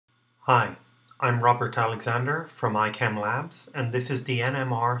Hi, I'm Robert Alexander from iChem Labs, and this is the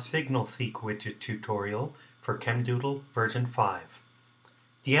NMR SignalSeek Widget tutorial for ChemDoodle version 5.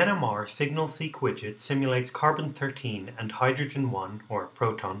 The NMR SignalSeek Widget simulates carbon-13 and hydrogen-1, or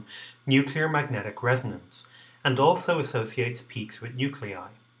proton, nuclear magnetic resonance, and also associates peaks with nuclei.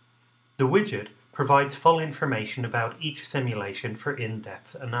 The widget provides full information about each simulation for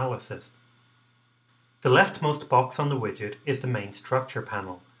in-depth analysis. The leftmost box on the widget is the main structure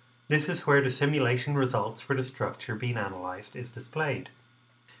panel. This is where the simulation results for the structure being analyzed is displayed.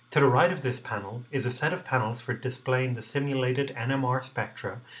 To the right of this panel is a set of panels for displaying the simulated NMR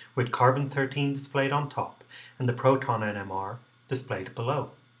spectra with carbon-13 displayed on top and the proton NMR displayed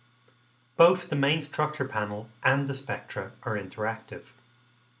below. Both the main structure panel and the spectra are interactive.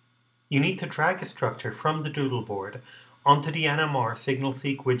 You need to drag a structure from the doodle board onto the NMR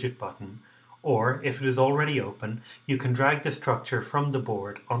SignalSeek Widget button, or, if it is already open, you can drag the structure from the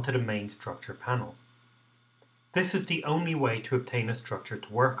board onto the main structure panel. This is the only way to obtain a structure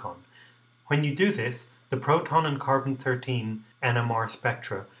to work on. When you do this, the proton and carbon-13 NMR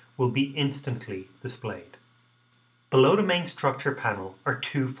spectra will be instantly displayed. Below the main structure panel are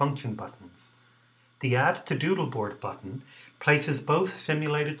two function buttons. The Add to Doodle Board button places both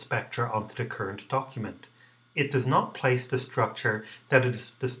simulated spectra onto the current document. It does not place the structure that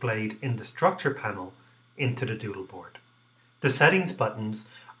is displayed in the structure panel into the doodle board. The Settings buttons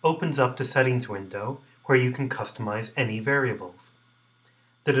opens up the Settings window where you can customize any variables.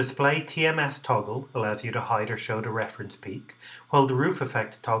 The Display TMS toggle allows you to hide or show the reference peak, while the Roof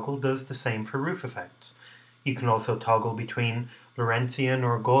Effect toggle does the same for roof effects. You can also toggle between Lorentzian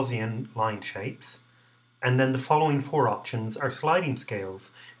or Gaussian line shapes. And then the following four options are sliding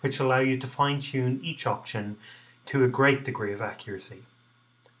scales, which allow you to fine-tune each option to a great degree of accuracy.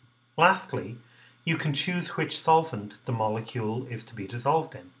 Lastly, you can choose which solvent the molecule is to be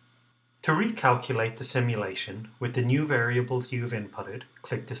dissolved in. To recalculate the simulation with the new variables you've inputted,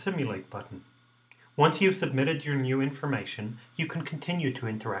 click the Simulate button. Once you've submitted your new information, you can continue to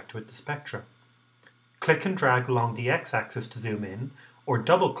interact with the spectra. Click and drag along the x-axis to zoom in, or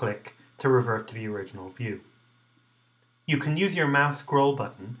double-click to revert to the original view. You can use your mouse scroll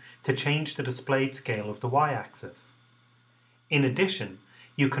button to change the displayed scale of the y-axis. In addition,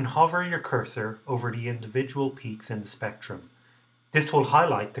 you can hover your cursor over the individual peaks in the spectrum. This will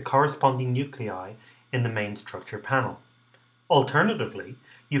highlight the corresponding nuclei in the main structure panel. Alternatively,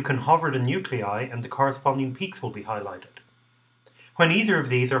 you can hover the nuclei and the corresponding peaks will be highlighted. When either of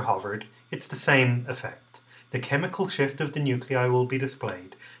these are hovered, it's the same effect. The chemical shift of the nuclei will be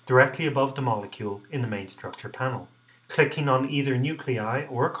displayed directly above the molecule in the main structure panel. Clicking on either nuclei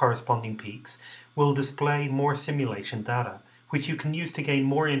or corresponding peaks will display more simulation data, which you can use to gain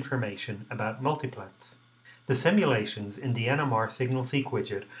more information about multiplets. The simulations in the NMR SignalSeek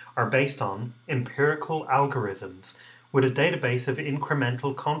widget are based on empirical algorithms with a database of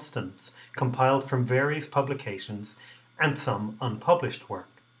incremental constants compiled from various publications and some unpublished work.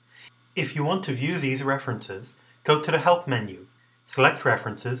 If you want to view these references, go to the Help menu, select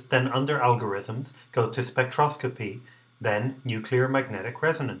References, then under Algorithms, go to Spectroscopy, then Nuclear Magnetic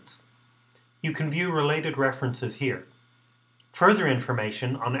Resonance. You can view related references here. Further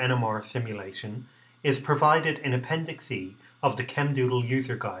information on NMR simulation is provided in Appendix E of the ChemDoodle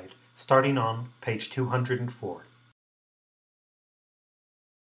user guide, starting on page 204.